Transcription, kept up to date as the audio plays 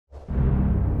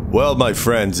Well, my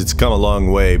friends, it's come a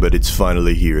long way, but it's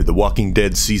finally here. The Walking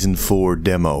Dead Season 4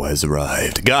 demo has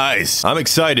arrived. Guys, I'm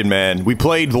excited, man. We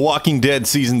played The Walking Dead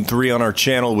Season 3 on our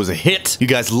channel. It was a hit. You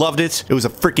guys loved it. It was a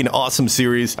freaking awesome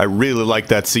series. I really liked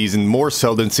that season, more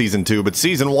so than Season 2, but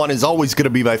Season 1 is always going to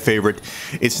be my favorite.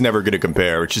 It's never going to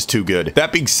compare. It's just too good.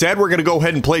 That being said, we're going to go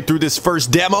ahead and play through this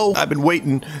first demo. I've been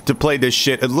waiting to play this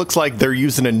shit. It looks like they're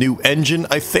using a new engine,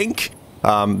 I think.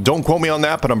 Don't quote me on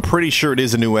that, but I'm pretty sure it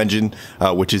is a new engine,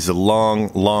 which is a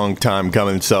long time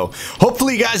coming. So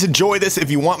hopefully you guys enjoy this.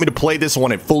 If you want me to play this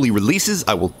when it fully releases,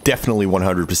 I will definitely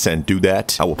 100% do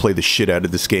that. I will play the shit out of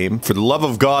this game. For the love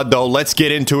of God, though, let's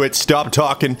get into it. Stop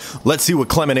talking. Let's see what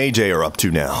Clem and AJ are up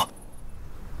to now.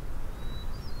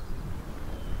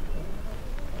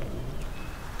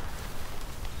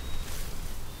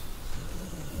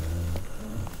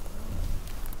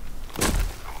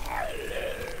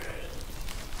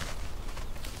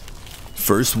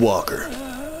 First walker.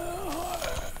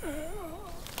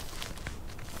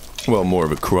 Well, more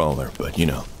of a crawler, but you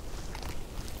know.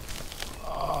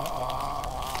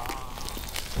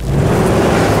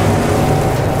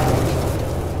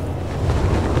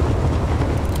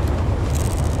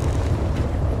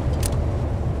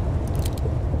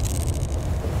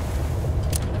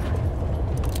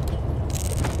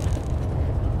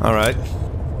 All right.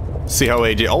 See how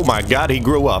AJ... Oh my God, he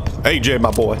grew up. AJ,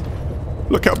 my boy.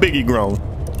 Look how big he grown.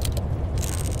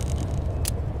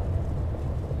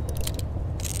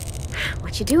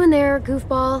 What you doing there,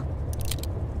 goofball?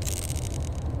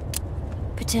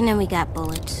 Pretending we got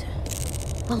bullets.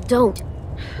 Well, don't.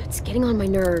 It's getting on my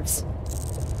nerves.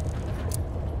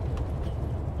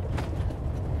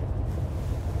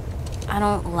 I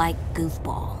don't like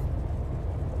goofball.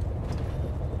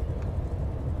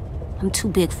 I'm too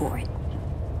big for it.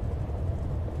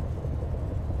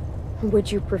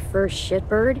 Would you prefer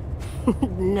shitbird?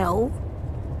 No.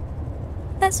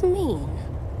 That's mean.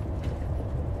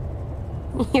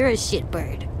 You're a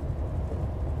shitbird.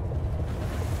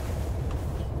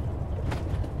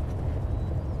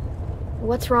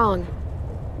 What's wrong?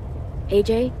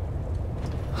 AJ?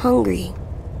 Hungry.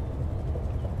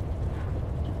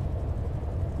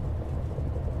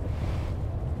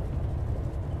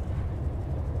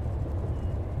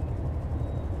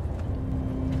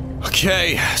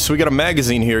 Okay, so we got a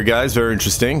magazine here, guys. Very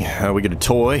interesting. We get a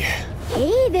toy.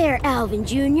 Hey there, Alvin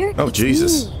Jr. Oh, It's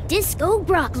Jesus. me, Disco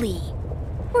Broccoli.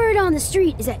 Word on the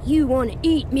street is that you want to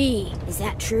eat me. Is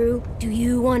that true? Do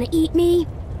you want to eat me?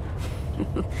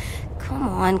 Come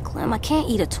on, Clem. I can't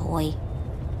eat a toy.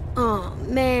 Oh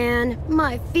man,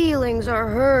 my feelings are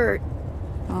hurt.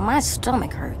 My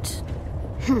stomach hurts.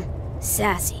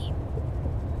 Sassy.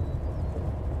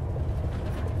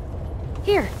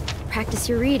 Here, practice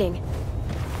your reading.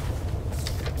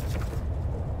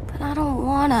 But I don't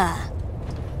wanna.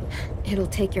 It'll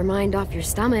take your mind off your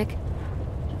stomach.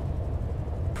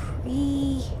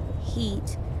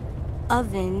 Preheat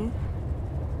oven.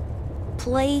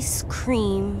 Place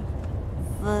cream,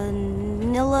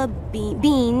 vanilla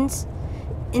beans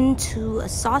into a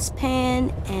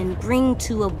saucepan and bring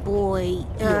to a boil.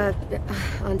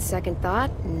 On second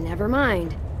thought, never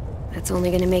mind. That's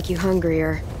only gonna make you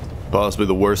hungrier. Possibly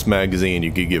the worst magazine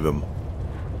you could give him.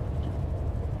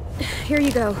 Here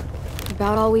you go.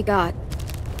 About all we got.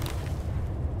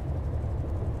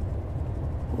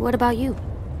 What about you?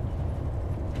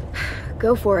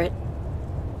 Go for it.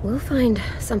 We'll find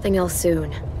something else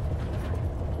soon.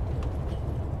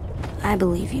 I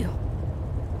believe you.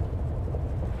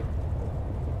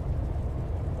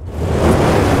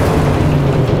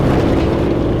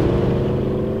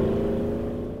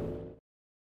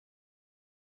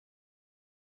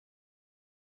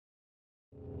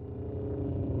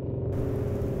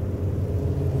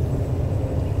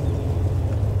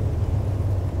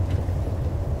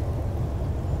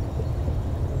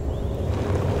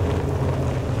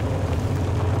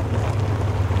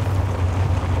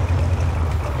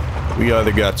 We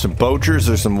either got some poachers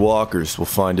or some walkers. We'll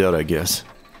find out, I guess.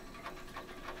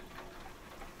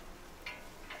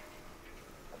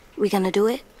 We gonna do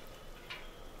it?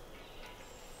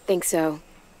 Think so.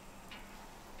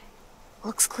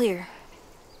 Looks clear.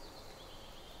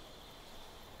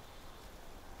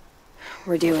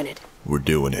 We're doing it. We're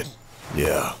doing it.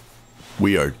 Yeah.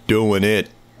 We are doing it.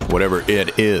 Whatever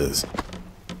it is.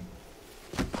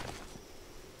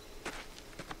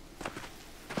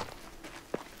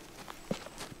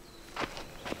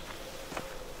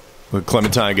 What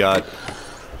Clementine got.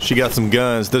 She got some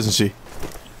guns, doesn't she?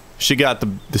 She got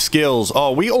the skills.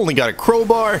 Oh, we only got a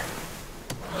crowbar?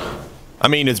 I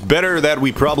mean, it's better that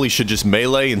we probably should just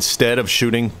melee instead of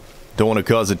shooting. Don't want to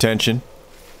cause attention.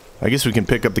 I guess we can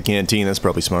pick up the canteen. That's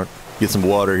probably smart. Get some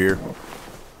water here.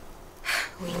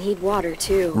 We need water,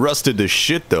 too. Rusted to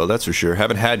shit, though, that's for sure.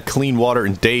 Haven't had clean water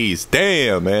in days.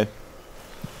 Damn, man.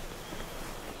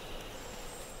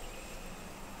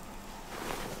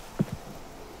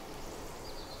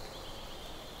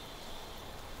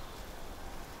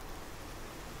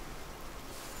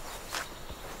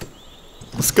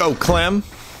 Let's go, Clem.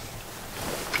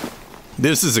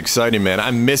 This is exciting, man.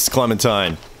 I miss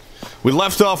Clementine. We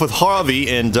left off with Harvey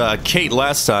and Kate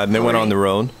last time. They went on their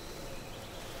own.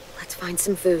 Let's find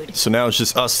some food. So now it's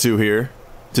just us two here.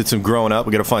 Did some growing up.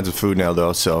 We gotta find some food now,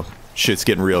 though, so shit's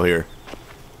getting real here.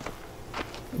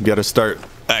 We gotta start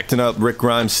acting up Rick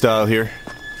Grimes style here.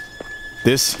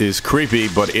 This is creepy,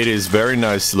 but it is very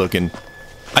nice looking.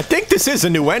 I think this is a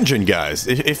new engine, guys.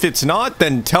 If it's not,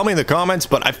 then tell me in the comments,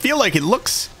 but I feel like it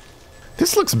looks...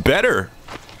 This looks better.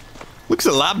 Looks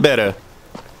a lot better.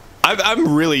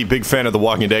 I'm really a big fan of the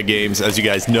Walking Dead games, as you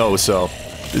guys know, so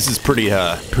this is pretty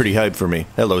hype for me.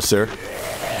 Hello, sir.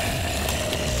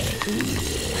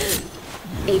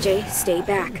 AJ, stay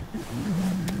back.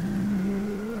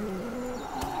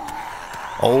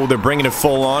 Oh, they're bringing it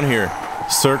full on here.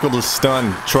 Circle to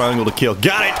stun, triangle to kill.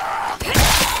 Got it!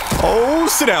 Oh,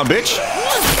 sit down, bitch.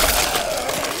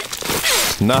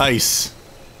 Nice.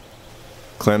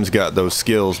 Clem's got those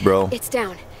skills, bro. It's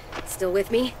down. Still with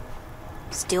me?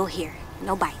 Still here.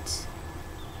 No bites.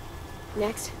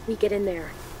 Next, we get in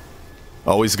there.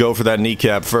 Always go for that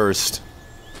kneecap first.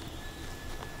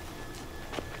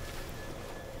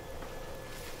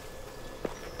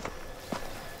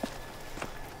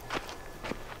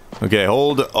 Okay,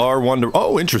 hold R1 to...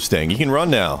 Oh, interesting. You can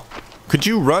run now. Could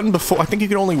you run before? I think you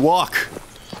can only walk.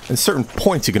 At certain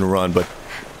points you can run, but...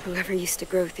 Whoever used to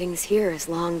grow things here is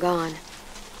long gone.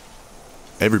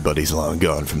 Everybody's long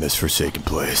gone from this forsaken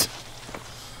place.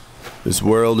 This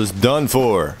world is done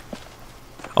for.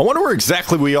 I wonder where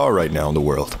exactly we are right now in the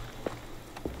world.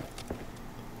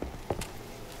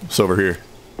 What's over here?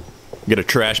 Get a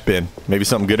trash bin. Maybe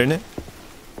something good in it?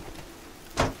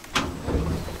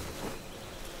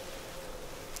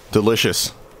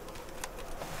 Delicious.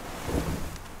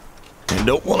 You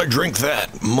don't want to drink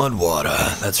that mud water,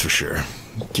 that's for sure.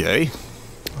 Okay.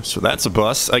 So that's a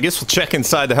bus. I guess we'll check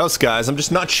inside the house, guys. I'm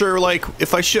just not sure, like,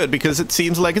 if I should, because it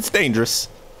seems like it's dangerous.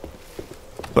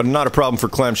 But not a problem for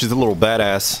Clem. She's a little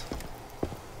badass.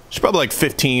 She's probably like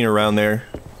 15 around there.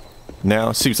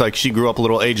 Now, seems like she grew up a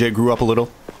little. AJ grew up a little.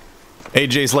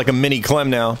 AJ's like a mini Clem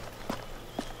now.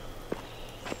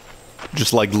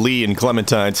 Just like Lee and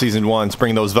Clementine, Season 1.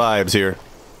 Bringing those vibes here.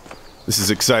 This is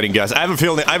exciting, guys. I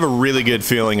have a really good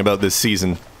feeling about this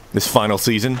season. This final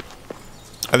season.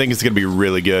 I think it's gonna be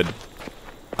really good.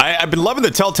 I've been loving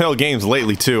the Telltale games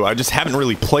lately, too. I just haven't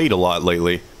really played a lot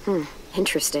lately.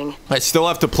 Interesting. I still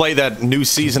have to play that new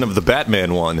season of the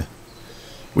Batman one.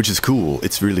 Which is cool.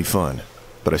 It's really fun.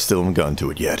 But I still haven't gotten to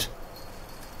it yet.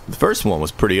 The first one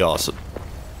was pretty awesome.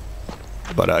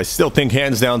 But I still think,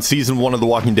 hands down, Season 1 of The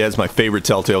Walking Dead is my favorite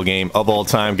Telltale game of all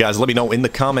time. Guys, let me know in the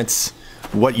comments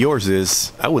what yours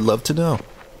is. I would love to know.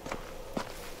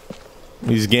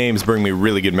 These games bring me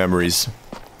really good memories.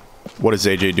 What is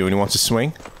AJ doing? He wants to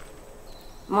swing?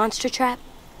 Monster trap?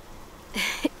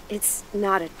 It's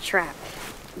not a trap.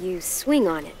 You swing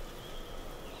on it.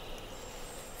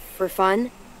 For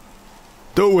fun?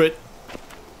 Do it!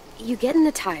 You get in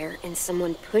the tire and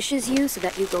someone pushes you so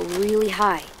that you go really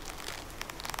high.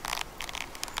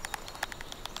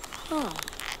 Oh,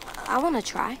 I want to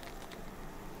try.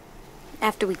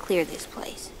 After we clear this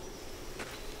place.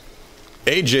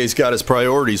 AJ's got his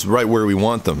priorities right where we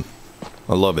want them.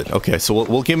 I love it. Okay, so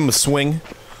we'll give him a swing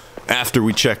after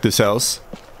we check this house.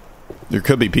 There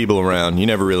could be people around. You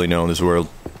never really know in this world.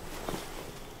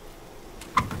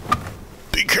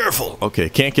 Be careful. Okay,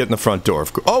 can't get in the front door.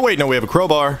 Oh, wait, no, we have a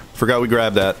crowbar. Forgot we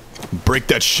grabbed that. Break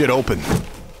that shit open.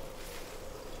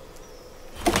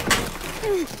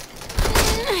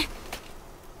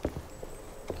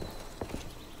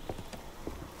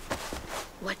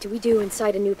 What do we do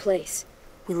inside a new place?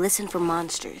 We listen for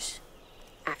monsters.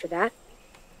 After that?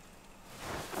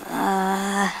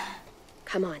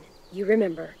 Come on, you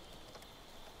remember.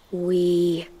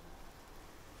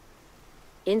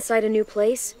 Inside a new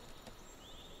place,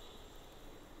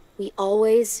 we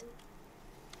always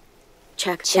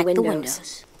check the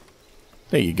windows.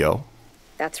 There you go.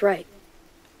 That's right.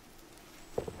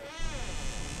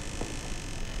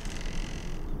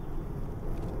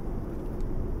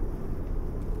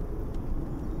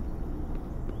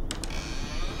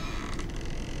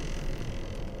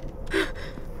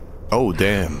 Oh,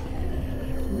 damn.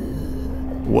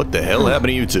 What the hell happened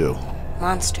to you two?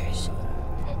 Monsters.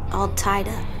 All tied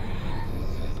up.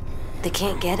 They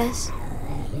can't get us?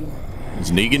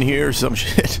 Is Negan here or some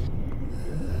shit?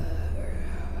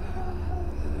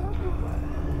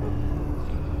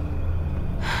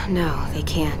 No, they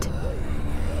can't.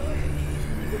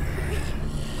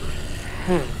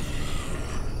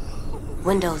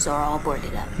 Windows are all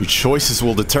boarded up. Your choices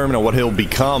will determine what he'll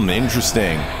become.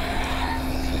 Interesting.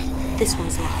 This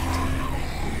one's locked.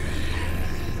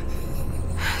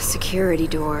 Security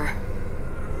door.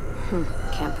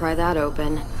 Can't pry that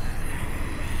open.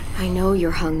 I know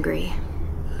you're hungry.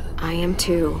 I am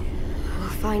too. We'll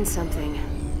find something.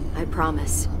 I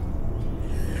promise.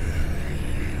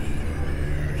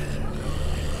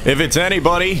 If it's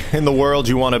anybody in the world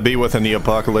you want to be with in the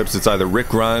apocalypse, it's either Rick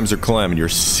Grimes or Clem, and you're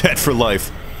set for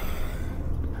life.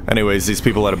 Anyways, these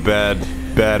people had a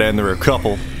bad end. They're a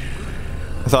couple.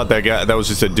 I thought that was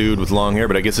just a dude with long hair,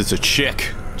 but I guess it's a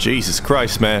chick. Jesus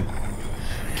Christ, man.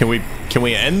 Can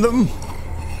we end them?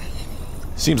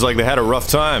 Seems like they had a rough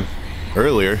time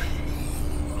earlier.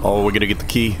 Oh, we're gonna get the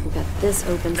key. I bet this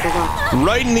opens the lock.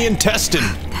 Right in the intestine.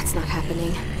 That's not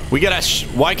happening. We gotta.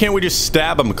 Why can't we just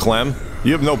stab him, Clem?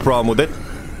 You have no problem with it.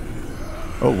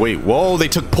 Oh wait, whoa! They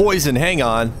took poison. Hang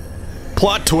on.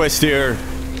 Plot twist here.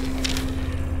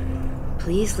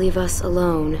 Please leave us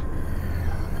alone.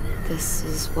 This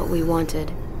is what we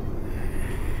wanted.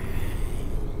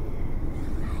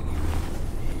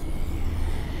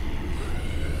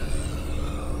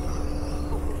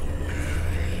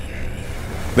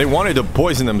 They wanted to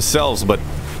poison themselves, but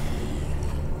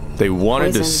they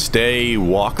wanted to Poison. stay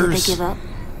walkers. Did they give up?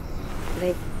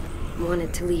 They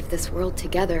wanted to leave this world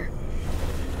together,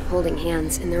 holding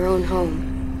hands in their own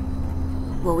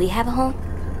home. Will we have a home?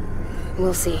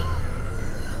 We'll see.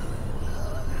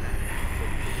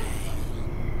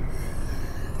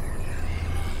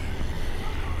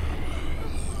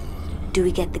 Do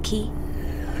we get the key?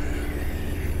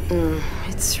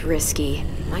 It's risky.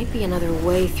 Might be another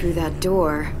way through that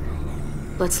door.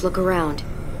 Let's look around.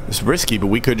 It's risky, but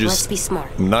we could Let's just be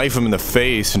smart. knife him in the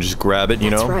face and just grab it, you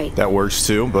That's know? right. That works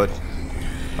too, but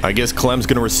I guess Clem's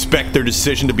gonna respect their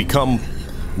decision to become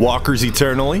walkers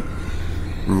eternally.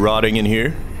 Rotting in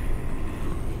here.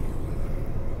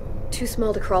 Too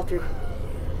small to crawl through.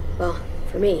 Well,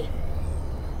 for me.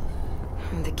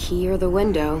 The key or the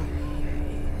window.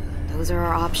 Those are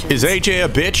our options. Is AJ a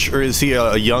bitch, or is he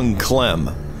a young Clem?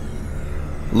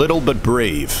 Little but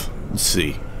brave. Let's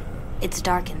see. It's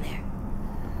dark in there.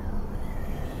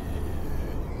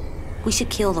 We should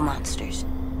kill the monsters.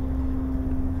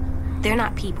 They're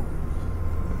not people.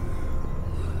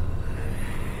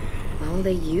 Well,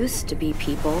 they used to be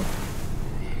people.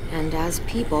 And as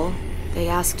people, they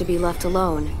asked to be left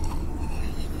alone.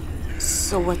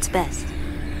 So what's best?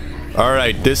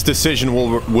 Alright, this decision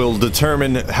will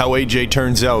determine how AJ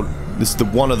turns out. This is the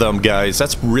one of them, guys.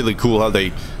 That's really cool how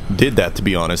they did that, to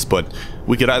be honest. But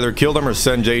we could either kill them or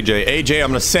send AJ. AJ, I'm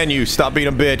gonna send you. Stop being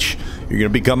a bitch. You're gonna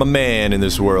become a man in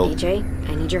this world. AJ,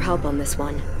 I need your help on this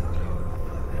one.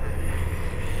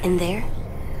 In there?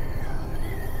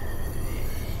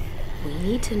 We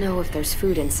need to know if there's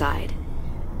food inside.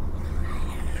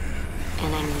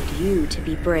 And I need you to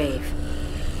be brave.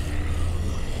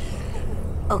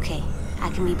 Okay, I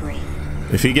can be brave.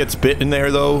 If he gets bit in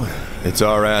there, though, it's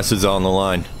our asses on the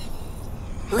line.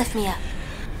 Lift me up.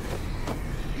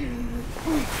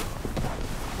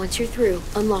 Once you're through,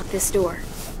 unlock this door.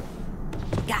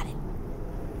 Got it.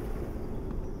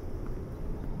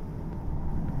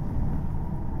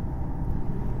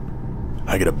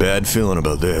 I get a bad feeling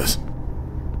about this.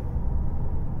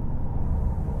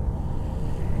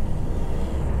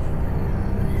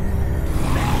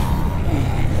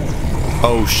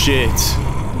 Oh shit.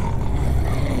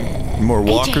 More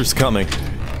walkers coming.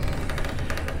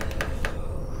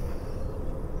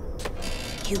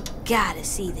 You gotta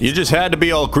see this. You just had to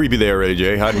be all creepy there,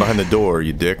 AJ, hiding behind the door,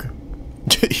 you dick.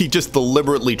 He just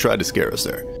deliberately tried to scare us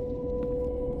there.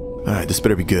 Alright, this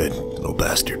better be good, little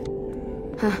bastard.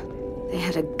 They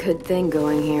had a good thing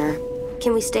going here.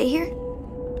 Can we stay here?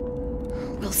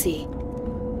 We'll see.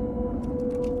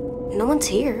 No one's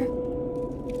here.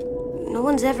 No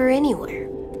one's ever anywhere.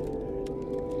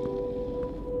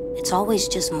 It's always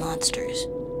just monsters.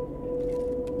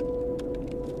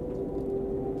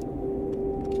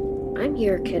 I'm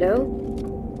here, kiddo.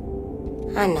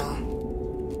 I know.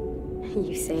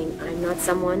 You saying I'm not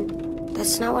someone?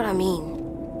 That's not what I mean.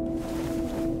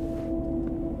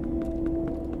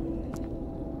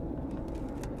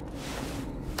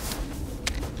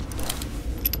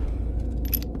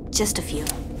 Just a few.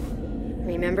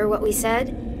 Remember what we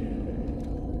said?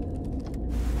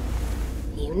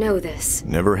 You You know this.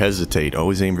 Never hesitate.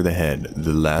 Always aim for the head.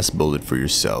 The last bullet for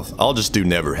yourself. I'll just do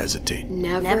never hesitate.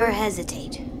 Never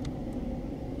hesitate.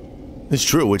 It's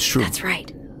true. It's true. That's right.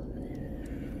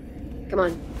 Come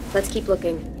on, let's keep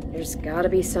looking. There's gotta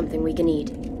be something we can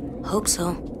eat. Hope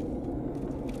so.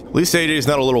 At least AJ's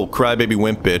not a little crybaby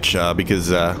wimp bitch, because,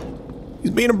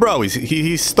 he's being a bro.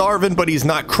 He's starving, but he's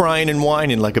not crying and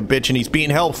whining like a bitch, and he's being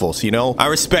helpful, so, you know? I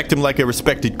respect him like I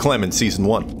respected Clem in Season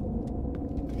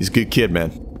 1. He's a good kid,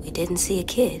 man. We didn't see a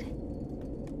kid.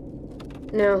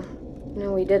 No,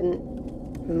 we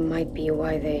didn't. Might be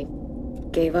why they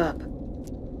gave up.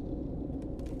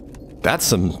 That's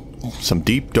some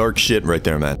deep, dark shit right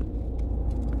there, man.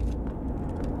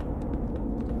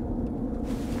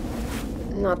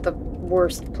 Not the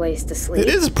worst place to sleep. It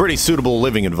is a pretty suitable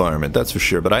living environment, that's for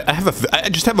sure. But I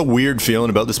just have a weird feeling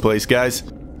about this place, guys.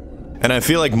 And I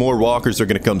feel like more walkers are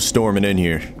gonna come storming in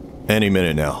here any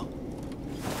minute now.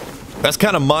 That's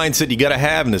kind of mindset you gotta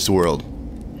have in this world.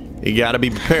 You gotta be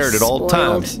prepared at all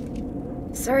times.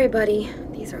 Sorry, buddy.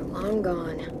 These are long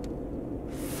gone.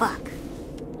 Fuck.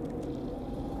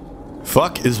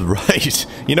 Fuck is right.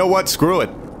 You know what? Screw it.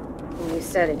 You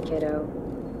said it, kiddo.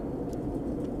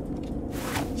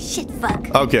 Shit,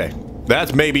 fuck. Okay.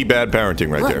 That's maybe bad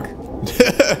parenting right there.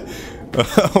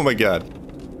 Oh my god.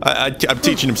 I'm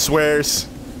teaching him swears.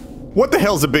 What the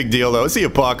hell's a big deal, though? It's the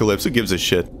apocalypse. Who gives a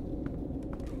shit?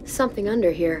 Something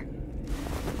under here.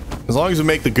 As long as we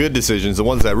make the good decisions, the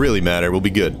ones that really matter, we'll be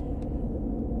good.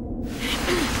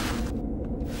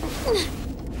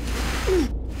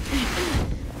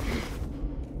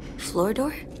 Floor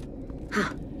door?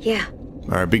 Huh, yeah.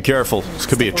 Alright, be careful. This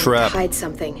could be a trap. Hide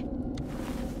something.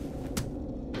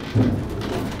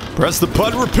 Press the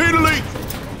button repeatedly!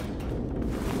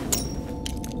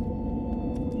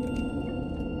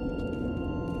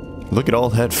 Look at all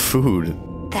that food.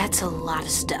 That's a lot of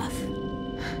stuff.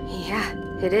 Yeah,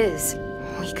 it is.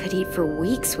 We could eat for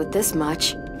weeks with this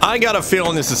much. I got a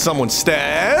feeling this is someone's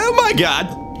stab. Oh my god!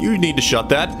 You need to shut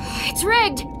that. It's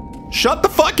rigged! Shut the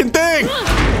fucking thing!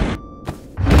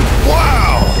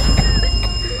 Wow!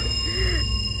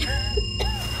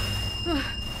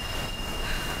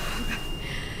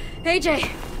 AJ!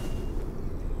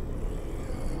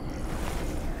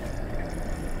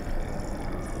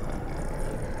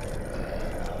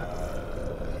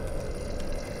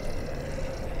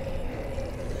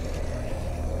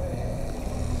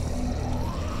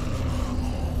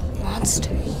 Monster.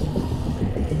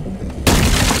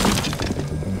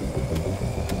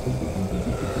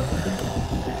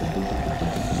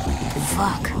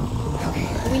 Fuck. Okay,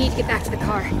 we need to get back to the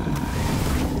car.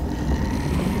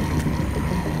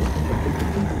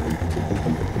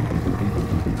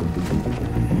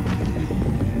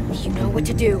 You know what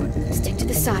to do. Stick to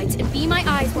the sides and be my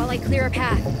eyes while I clear a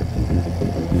path.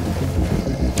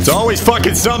 It's always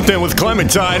fucking something with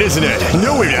Clementine, isn't it? I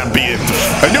knew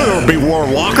there would be war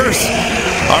walkers.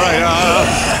 Alright,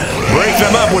 break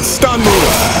them up with stun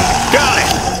moves. Got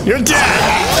it! You're dead!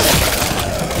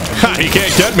 Ha, he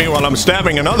can't get me while I'm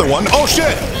stabbing another one. Oh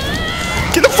shit!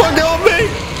 Get the fuck off me!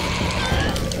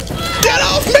 Get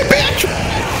off me, bitch!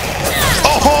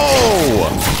 Oh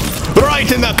ho!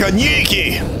 Right in the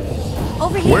kanyiki!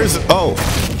 Over here. Where's... Oh.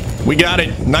 We got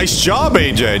it. Nice job,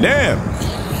 AJ. Damn.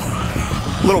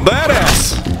 Little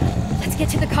badass. Let's get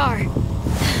to the car.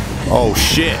 Oh,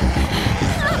 shit.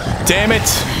 Damn it.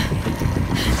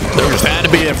 There just had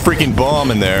to be a freaking bomb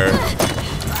in there.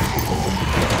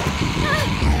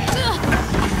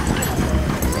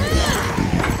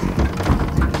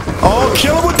 Oh,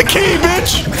 kill him with the key,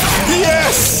 bitch.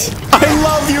 Yes. I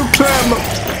love you, Clem.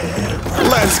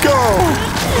 Let's go.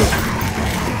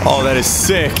 Oh, that is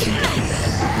sick.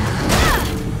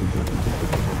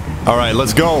 All right,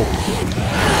 let's go.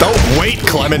 Don't wait,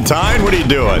 Clementine. What are you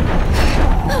doing?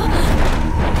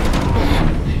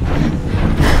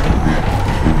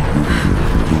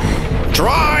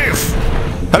 Drive!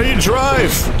 How do you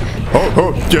drive?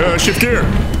 Oh, shift gear.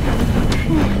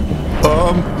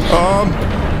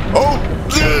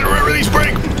 Release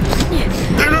brake.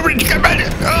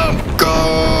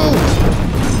 Go!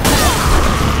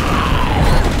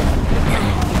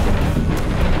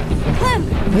 Clem!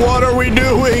 What are we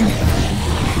doing?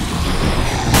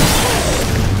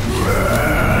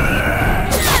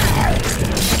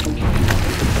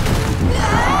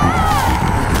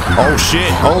 Oh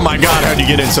shit. Oh my god, how'd you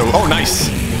get in so... Oh, nice.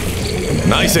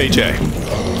 Nice, AJ.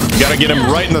 You gotta get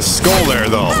him right in the skull there,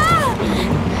 though.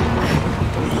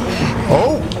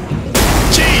 Oh.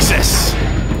 Jesus.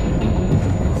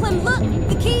 Clem, look!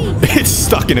 The key! It's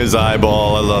stuck in his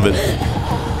eyeball. I love it.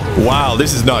 Wow,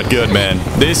 this is not good, man.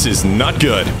 This is not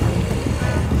good.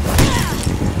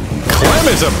 Clem!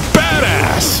 Clem is a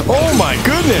badass. Oh my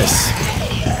goodness.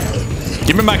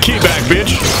 Give me my key back,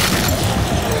 bitch.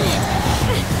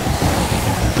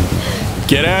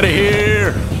 Get out of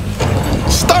here.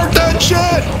 Start that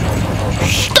shit.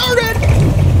 Start it.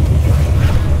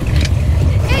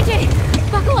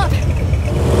 AJ, buckle up.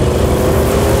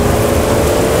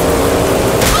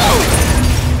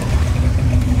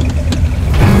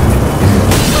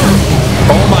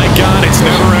 Oh my god, it's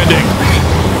never ending.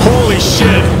 Holy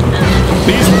shit.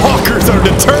 These walkers are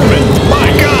determined. My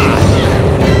god.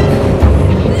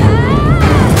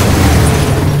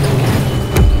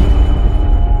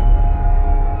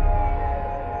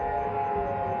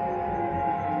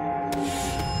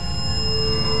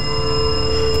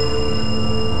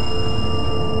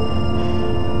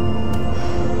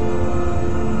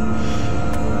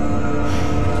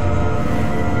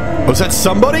 Was that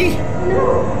somebody?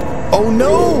 Oh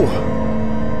no!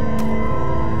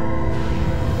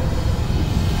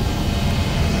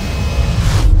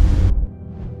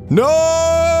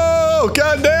 No!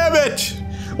 God damn it!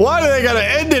 Why do they gotta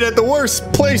end it at the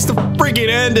worst place to freaking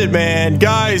end it, man?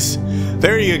 Guys,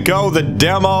 there you go, the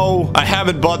demo. I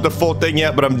haven't bought the full thing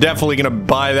yet, but I'm definitely gonna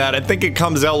buy that. I think it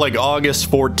comes out like August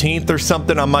 14th or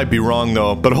something. I might be wrong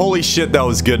though. But holy shit, that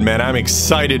was good, man. I'm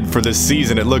excited for this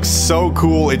season. It looks so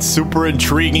cool. It's super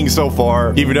intriguing so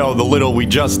far, even though the little we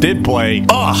just did play.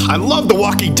 Oh, I love The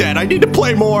Walking Dead. I need to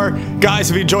play more.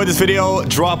 Guys, if you enjoyed this video,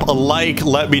 drop a like.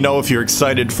 Let me know if you're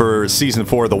excited for season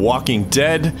 4 of The Walking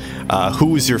Dead.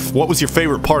 What was your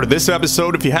favorite part of this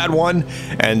episode, if you had one?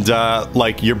 And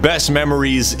like your best memories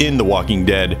in The Walking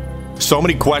Dead. So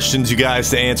many questions, you guys,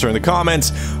 to answer in the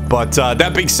comments. But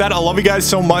that being said, I love you guys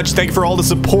so much. Thank you for all the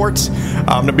support.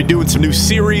 I'm gonna be doing some new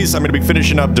series. I'm gonna be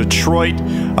finishing up Detroit,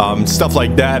 stuff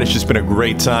like that. It's just been a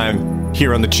great time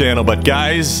here on the channel. But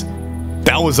guys,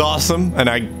 that was awesome, and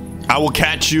I will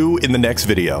catch you in the next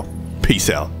video. Peace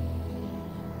out.